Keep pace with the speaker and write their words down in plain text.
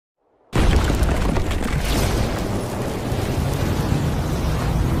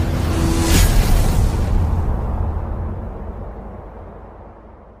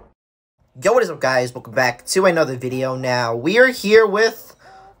Yo, what is up, guys? Welcome back to another video. Now, we are here with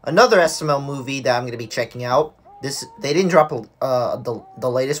another SML movie that I'm going to be checking out. They didn't drop the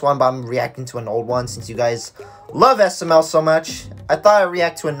latest one, but I'm reacting to an old one since you guys love SML so much. I thought I'd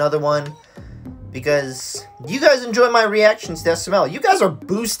react to another one because you guys enjoy my reactions to SML. You guys are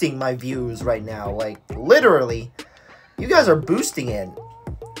boosting my views right now. Like, literally, you guys are boosting it.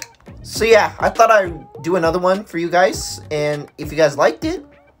 So yeah, I thought I'd do another one for you guys, and if you guys liked it,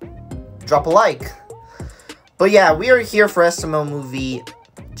 drop a like. But yeah, we are here for SML movie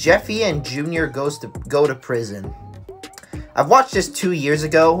Jeffy and Junior go to prison. I've watched this 2 years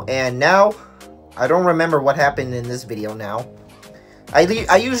ago, and now I don't remember what happened in this video now. I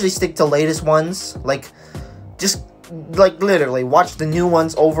usually stick to latest ones, just literally watch the new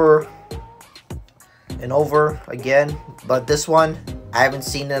ones over and over again. But this one, I haven't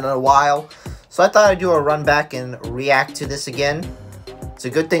seen it in a while, so I thought I'd do a run back and react to this again. It's a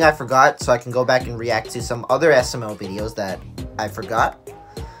good thing I forgot, so I can go back and react to some other SML videos that I forgot.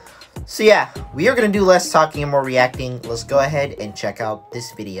 So yeah, we are going to do less talking and more reacting. Let's go ahead and check out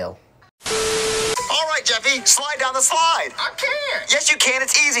this video. Alright, Jeffy, slide down the slide. I can't. Yes, you can.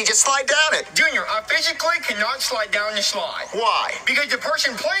 It's easy. Just slide down it. Junior, I physically cannot slide down the slide. Why? Because the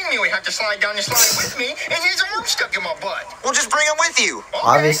person playing me would have to slide down the slide with me, and his arm stuck in my butt. Well, just bring him with you. Okay,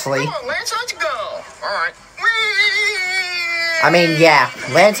 Obviously. Come on, Lance, let's go. Alright. I mean, yeah,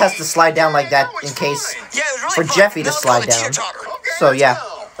 Lance has to slide down like that in case Yeah, it was really for fun. Jeffy to Now let's slide go to the down. teeter-totter. Okay, So let's yeah,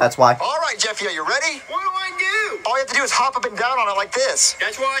 go. that's why. Alright, Jeffy, are you ready? What do I do? All you have to do is hop up and down on it like this.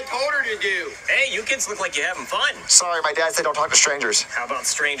 That's what I told her to do. Hey, you kids look like you're having fun. Sorry, my dad said don't talk to strangers. How about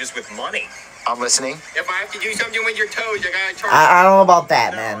strangers with money? I'm listening. If I have to do something with your toes, I gotta turn. I don't know about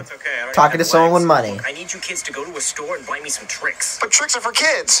that, No, man. it's okay. I don't Talking have to someone with legs. money. Look, I need you kids to go to a store and buy me some tricks. But tricks are for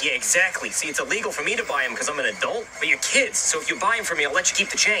kids. Yeah, exactly. See, it's illegal for me to buy them because I'm an adult, but you're kids. So if you buy them for me, I'll let you keep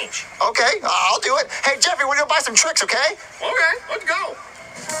the change. Okay, I'll do it. Hey, Jeffy, we're gonna buy some tricks, okay? Okay, let's go.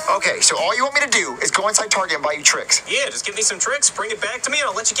 Okay, so all you want me to do is go inside Target and buy you tricks. Yeah, just give me some tricks, bring it back to me, and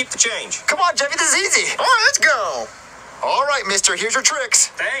I'll let you keep the change. Come on, Jeffy, this is easy. All right, let's go. All right, mister, here's your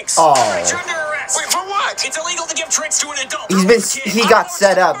tricks. Thanks. Oh. You're under arrest. Wait, for what? It's illegal to give tricks to an adult. He got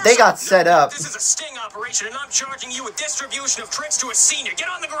set up. They got set up. This is a sting operation, and I'm charging you a distribution of tricks to a senior. Get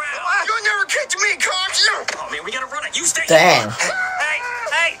on the ground. You'll never catch me, cops. Oh, man, we gotta run it. You stay Dang. here.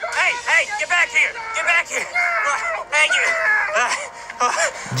 Hey, get back here. Get back here. Thank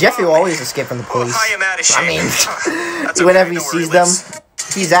you. Jeffy will always escape from the police. I am out of shape. I mean, That's okay, whenever he don't worry, sees them,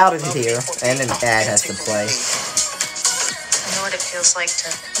 Liz. he's out of here, and an ad has to play. I know what it feels like to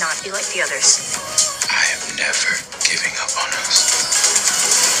not be like the others. I am never giving up on us.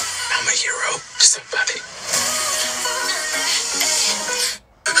 I'm a hero to somebody.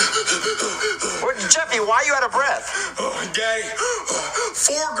 Well, Jeffy, why are you out of breath? Oh, Daddy,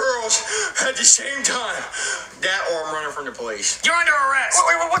 4 girls at the same time. That or I'm running from the police. You're under arrest.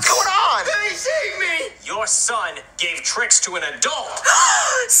 Wait, what's going on? They saved me. Your son gave tricks to an adult.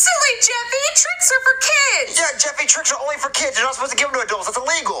 Silly Jeffy, tricks are for kids. Yeah, Jeffy, tricks are only for kids. You're not supposed to give them to adults. That's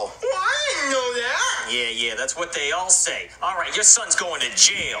illegal. Well, I didn't know that. Yeah, that's what they all say. All right, your son's going to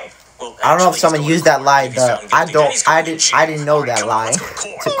jail. Well, I don't know if actually, someone he's going used to that court. lie. If he's found guilty, then he's I going to jail. didn't know All right, that come on, lie let's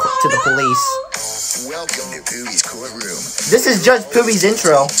go to court. to the police. Welcome to Pooey's courtroom. This is Judge Poopy's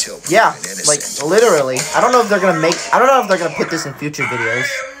intro. Yeah, like literally. I don't know if they're gonna put this in future videos.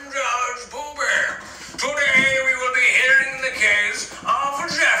 I am Judge Boober. Today we will be hearing the case of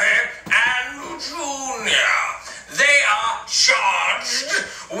Jeffy and Junior. They are charged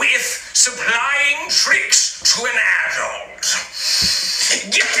with supplying tricks to an adult.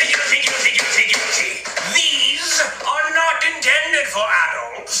 Guilty. These are not intended for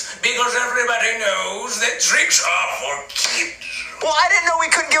adults because everybody knows that tricks are for kids. Well, I didn't know we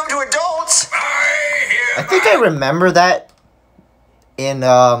couldn't give them to adults. I think I remember that in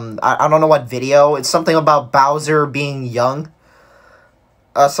I don't know what video. It's something about Bowser being young.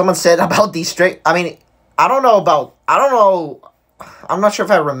 Someone said about these straight. I mean, I don't know. I'm not sure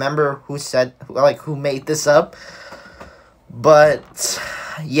if I remember who made this up. But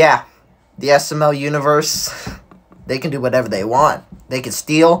yeah, the SML universe, they can do whatever they want. They could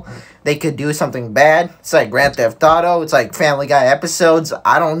steal. They could do something bad. It's like Grand Theft Auto. It's like Family Guy episodes.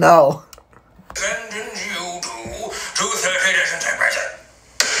 I don't know. Sentence you to 30 days in prison.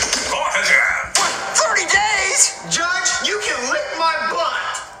 Court adjourned. What? 30 days? Judge, you can lick my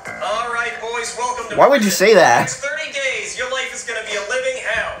butt. All right, boys, welcome to Why would you prison. say that? Next 30 days, your life is going to be a living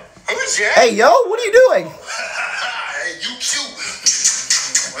hell. Who's that? Hey, yo, what are you doing? Hey, you cute.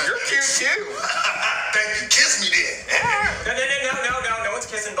 You're cute too. Then you kiss me then. No one's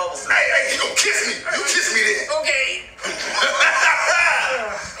kissing bubbles. Hey, you gonna kiss me. You kiss me then. Okay.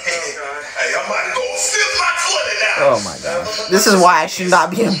 Hey, I'm about to go flip my foot now. Oh my gosh. This is why I should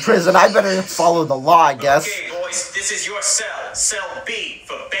not be in prison. I better follow the law, I guess. Okay, boys, this is your cell. Cell B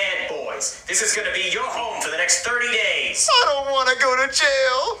for bad boys. This is gonna be your home for the next 30 days. I don't want to go to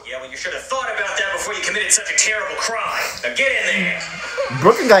jail. Yeah, well, you should have thought about that before you committed such a terrible crime. Now get in there.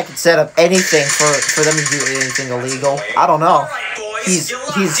 Brooklyn guy could set up anything for them to do anything illegal. I don't know. All right, boys, He's you're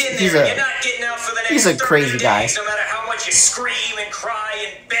locked in he's there. a You're not getting out for the next he's a 30 crazy guy. days, no matter how much you scream and cry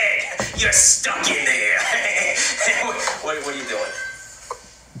and beg. You're stuck in there. what are you doing?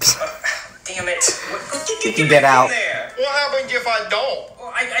 Damn it. You can get out. In there. What happens if I don't?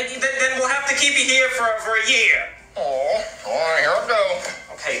 Well, then we'll have to keep you here for a year. Oh, all right, here I go.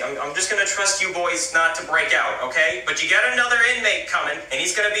 Okay, I'm just gonna trust you boys not to break out, okay? But you got another inmate coming, and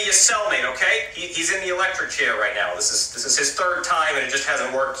he's gonna be your cellmate, okay? He's in the electric chair right now. This is his third time, and it just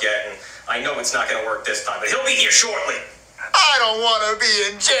hasn't worked yet. And I know it's not gonna work this time, but he'll be here shortly. I don't want to be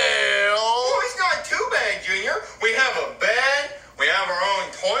in jail. Oh, it's not too bad, Junior. We have a bed. We have our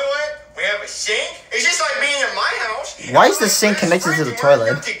own toilet. We have a sink. It's just like being in my house. Why is the sink connected to the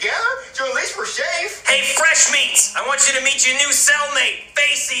toilet? Together, so at least we're safe. Hey, Fresh Meats, I want you to meet your new cellmate,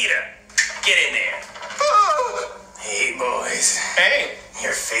 Face Eater. Get in there. Hey, boys. Hey.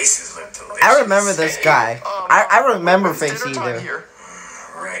 Your faces look delicious. I remember this guy. I remember Face Eater.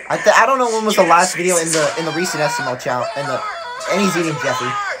 Right. I don't know when was the last video in the recent SML channel and he's eating Jeffy.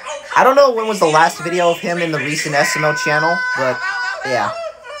 I don't know when was the last video of him in the recent SML channel, but yeah,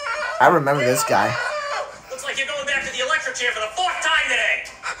 I remember this guy. Looks like you're going back to the electric chair for the 4th time today.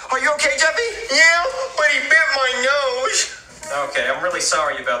 Are you okay, Jeffy? Yeah, but he bit my nose. Okay, I'm really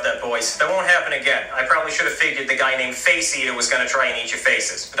sorry about that, boys. That won't happen again. I probably should have figured the guy named Face Eater was going to try and eat your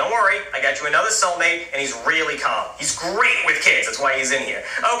faces. But don't worry, I got you another cellmate, and he's really calm. He's great with kids. That's why he's in here.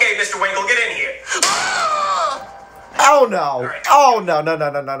 Okay, Mr. Winkle, get in here. Oh no! Oh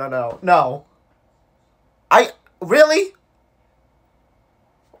no! Really?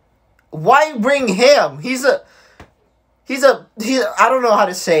 Why bring him? He's I don't know how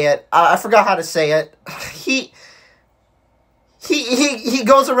to say it. I forgot how to say it. He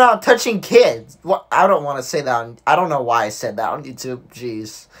goes around touching kids. What? I don't want to say that. I don't know why I said that on YouTube.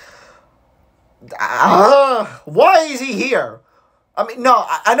 Jeez. Why is he here? I mean, no,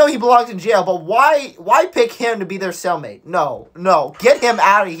 I know he belongs in jail, but why pick him to be their cellmate? No, get him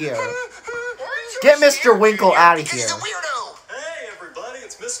out of here. Get Mr. Winkle out of here. He's a weirdo. Hey, everybody,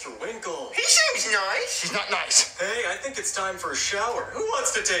 it's Mr. Winkle. He seems nice. He's not nice. Hey, I think it's time for a shower. Who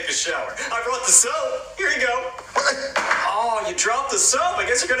wants to take a shower? I brought the soap. Here you go. Oh, you dropped the soap. I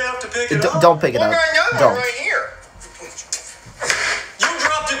guess you're going to have to pick it up. Don't pick it up. Don't. Right here. You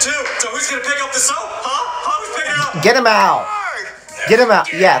dropped it too. So who's going to pick up the soap? Huh? Who's picking it up? Get him out. Get him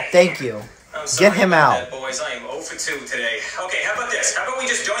out. Yeah, thank you. Get him out. That, boys, I am 0 for 2 today. Okay, how about this? How about we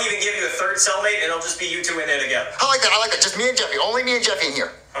just don't even give you a third cellmate, and it'll just be you two in there together? I like that. Just me and Jeffy. Only me and Jeffy in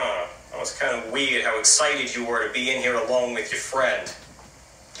here. Huh. That was kind of weird how excited you were to be in here alone with your friend.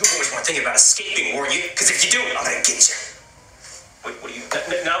 You always want to think about escaping, weren't you? Because if you do, I'm going to get you. Wait, what are you...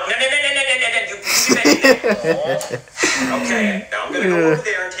 No. You see that? Okay, now I'm going to go over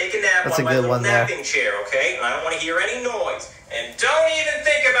there and take a nap That's on a my good little one there. napping chair, okay? And I don't want to hear any noise. And don't even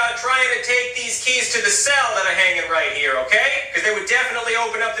think about trying to take these keys to the cell that are hanging right here, okay? Because they would definitely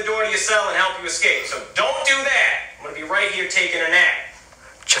open up the door to your cell and help you escape. So don't do that. I'm going to be right here taking a nap.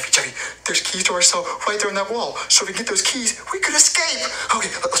 Jeffy, there's keys to our cell right there on that wall. So if we get those keys, we could escape.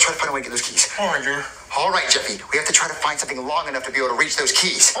 Okay, let's try to find a way to get those keys. All right, Junior. All right, Jeffy. We have to try to find something long enough to be able to reach those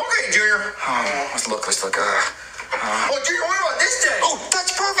keys. Okay, Junior. Let's look. Oh, Junior, what about this day? Oh,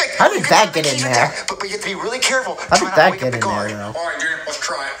 that's perfect. How did We can that have the get in keys right there? But you have to be really careful. How Try did not to that wake up get the in guard. there, though? All right, Junior, let's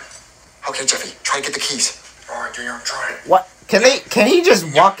try it. Okay, Jeffy, try to get the keys. All right, Junior, try it. What? Can he just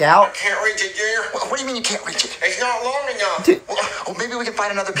walk out? Can't reach it, Junior. What do you mean you can't reach it? It's not long enough. Dude, Well, maybe we can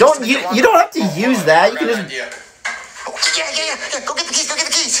find another piece. don't to make you it longer. you don't have to use that. You can Got just an idea. Oh, yeah. Go get the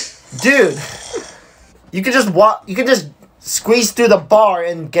keys. dude. You can just walk. You can just squeeze through the bar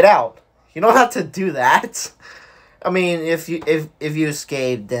and get out. You don't have to do that. I mean, if you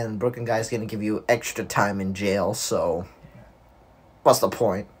escape, then Brooklyn Guy's gonna give you extra time in jail. So, what's the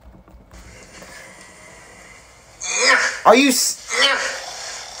point? Are you Junior,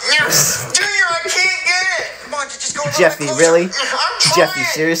 I can't get it. Come on, just go a little bit Jeffy? closer. Really? I'm trying. Jeffy?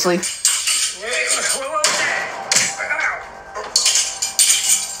 Seriously?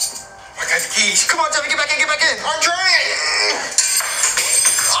 I got the keys. Come on, Jeffy, get back in. I'm trying.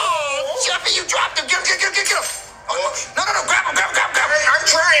 Oh, Jeffy, you dropped him. Get him. Oh, no, grab him. I'm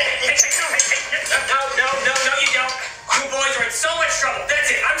trying. No, you don't. You boys are in so much trouble.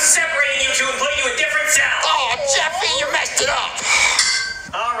 That's it. I'm separating you two and putting you in different cells. Oh, Jeffy, you messed it up.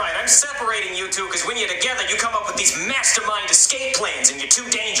 two, because when you're together, you come up with these mastermind escape plans, and you're too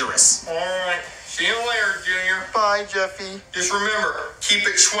dangerous. All right. See you later, Junior. Bye, Jeffy. Just remember, keep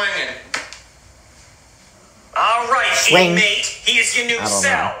it swinging. All right, Swing. inmate. Here's your new I don't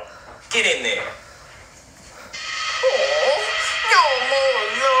cell. know. Get in there. Oh, no more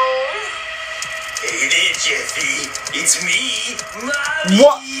alone. Hey there, Jeffy. It's me, Mommy.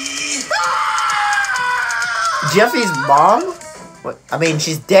 What? Jeffy's mom? What? I mean,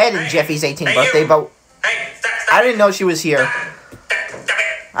 she's dead in Jeffy's 18th Hey, birthday, you. but Hey, stop. I didn't know she was here. Stop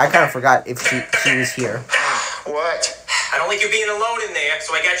it. I kind of forgot if she was here. What? I don't like you being alone in there,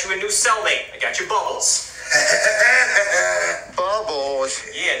 so I got you a new cellmate. I got you Bubbles. Bubbles.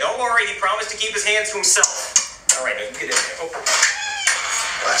 Yeah, don't worry. He promised to keep his hands to himself. All right, now you get in there. Oh.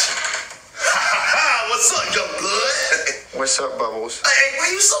 What's up, young blood? What's up, Bubbles? Hey, why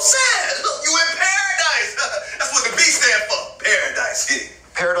you so sad? Look, you in paradise. That's what the B stand for. Paradise. Yeah.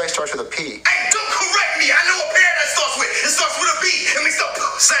 Paradise starts with a P. Hey, don't correct me. I know what paradise starts with. It starts with a B. It makes a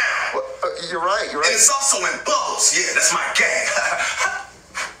sound. What? You're right. And it's also in bubbles. Yeah, that's my gang.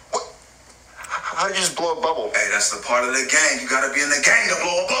 How did you just blow a bubble? Hey, that's the part of the gang. You gotta be in the gang to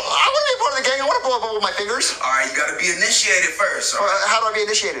blow a bubble. I want to be part of the gang. I want to blow a bubble with my fingers. All right, you gotta be initiated first. All right? How do I be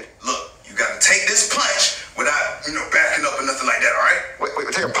initiated? Look, you gotta take this punch without, backing up or nothing like that. All right? Wait,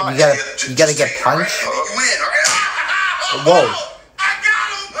 take a punch. You gotta get take it, all right? punched? And then you win. All right? Whoa. I got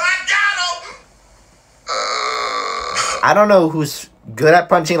him. I don't know who's good at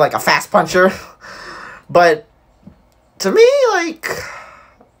punching, like a fast puncher. But to me, like,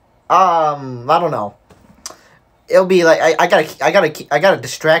 I don't know. It'll be like I gotta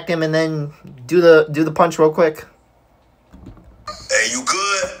distract him and then do the punch real quick. Hey, you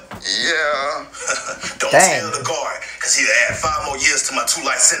good? Yeah. Don't Dang. tell the guard, because he'll add 5 more years to my 2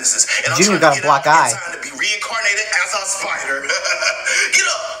 life sentences. And Junior I'm trying got a to get black out eye. in time to be reincarnated as a spider. Get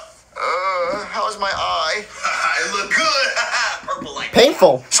up. How's my eye? It look good. Purple like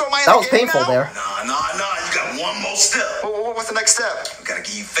Painful. So am I in That the was game painful now? there. Nah. You got one more step. What's the next step? We gotta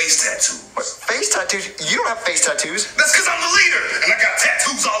give you face tattoos. What? Face tattoos? You don't have face tattoos. That's because I'm the leader, and I got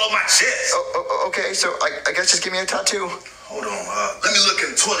tattoos all over my chest. Okay, so I guess just give me a tattoo. Hold on, let me look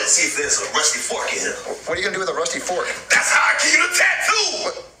in the toilet, see if there's a rusty fork in here. What are you gonna do with a rusty fork? That's how I keep the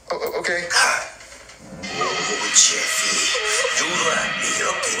tattoo. Okay. Oh, Jeffy, you locked me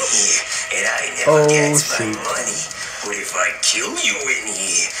up in here, and I never Oh, get shoot. my money. But if I kill you in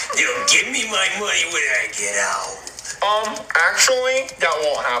here, they'll give me my money when I get out. Actually, that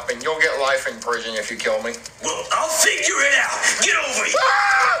won't happen. You'll get life in prison if you kill me. Well, I'll figure it out. Get over here.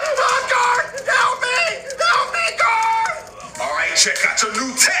 Guard! Help me! Help me, guard! All right, check out your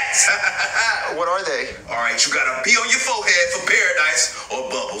new tats. What are they? All right, you got a B on your forehead for paradise or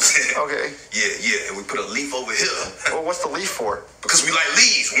bubbles. Okay. Yeah, and we put a leaf over here. Well, what's the leaf for? Because we like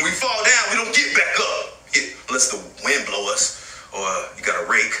leaves. When we fall down, we don't get back up. Yeah, unless the wind blow us, or you got a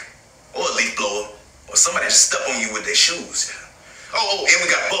rake, or a leaf blower, or somebody just step on you with their shoes. Oh, and we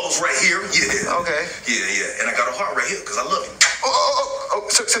got bubbles right here. Yeah. Okay. Yeah, and I got a heart right here because I love you.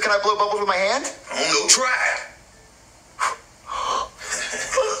 So can I blow bubbles with my hand? I don't know, try.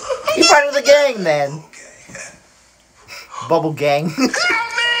 He's part of the gang, then. Okay. Bubble gang. Help me!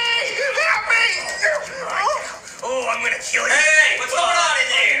 Oh, I'm gonna kill you. Hey, what's going on in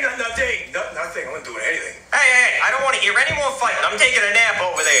there? Nothing. I'm not doing anything. Hey, I don't want to hear any more fighting. I'm taking a nap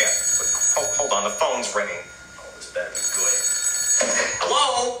over there. Hold on, the phone's ringing. Oh, this better be good.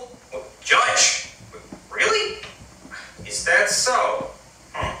 Hello? Judge? Really? Is that so?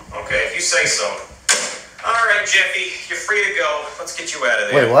 Okay, if you say so. All right, Jeffy, you're free to go. Let's get you out of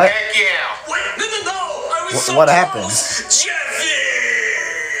there. Wait, what? Heck yeah. Wait, no. I was so What close. happened? Jeffy!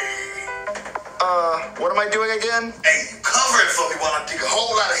 What am I doing again? Hey, you cover it for me while I dig a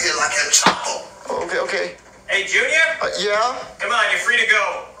hole out of here like a chopper. Okay. Hey, Junior? Yeah? Come on, you're free to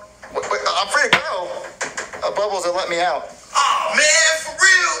go. Wait, I'm free to go. Bubbles will let me out. Oh man, for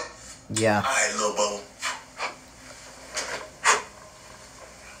real? Yeah. All right, little bubble.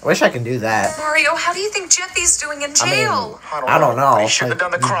 I wish I could do that. Mario, how do you think Jeffy's doing in I mean, jail? I don't know. He shouldn't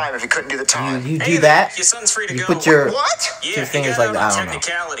have Like, done the crime if he couldn't do the time. You Hey do that. Your son's free to You go. put your What? Yeah, your fingers he got like out that. on I don't know.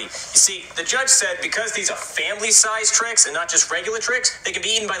 technicality. You see, the judge said because these are family-sized tricks and not just regular tricks, they can be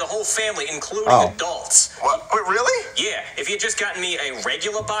eaten by the whole family, including Oh. adults. What? Wait, really? Yeah, if he had just gotten me a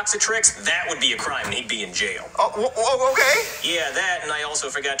regular box of tricks, that would be a crime and he'd be in jail. Okay. Yeah, that, and I also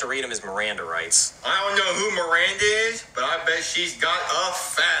forgot to read him his Miranda rights. I don't know who Miranda is, but I bet she's got a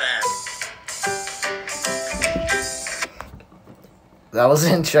fat ass. That was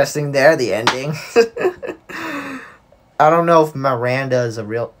interesting there, the ending. I don't know if Miranda is a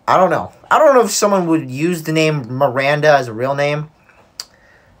real... I don't know if someone would use the name Miranda as a real name.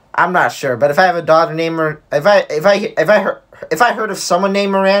 I'm not sure, but if I have a daughter named if I heard of someone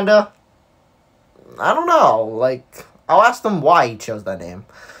named Miranda, I don't know. Like, I'll ask them why he chose that name.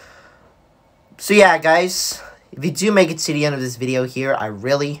 So yeah, guys, if you do make it to the end of this video here, I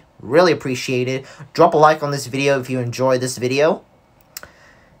really appreciate it. Drop a like on this video if you enjoy this video.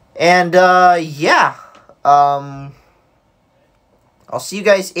 And yeah, I'll see you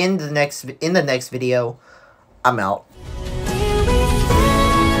guys in the next video. I'm out.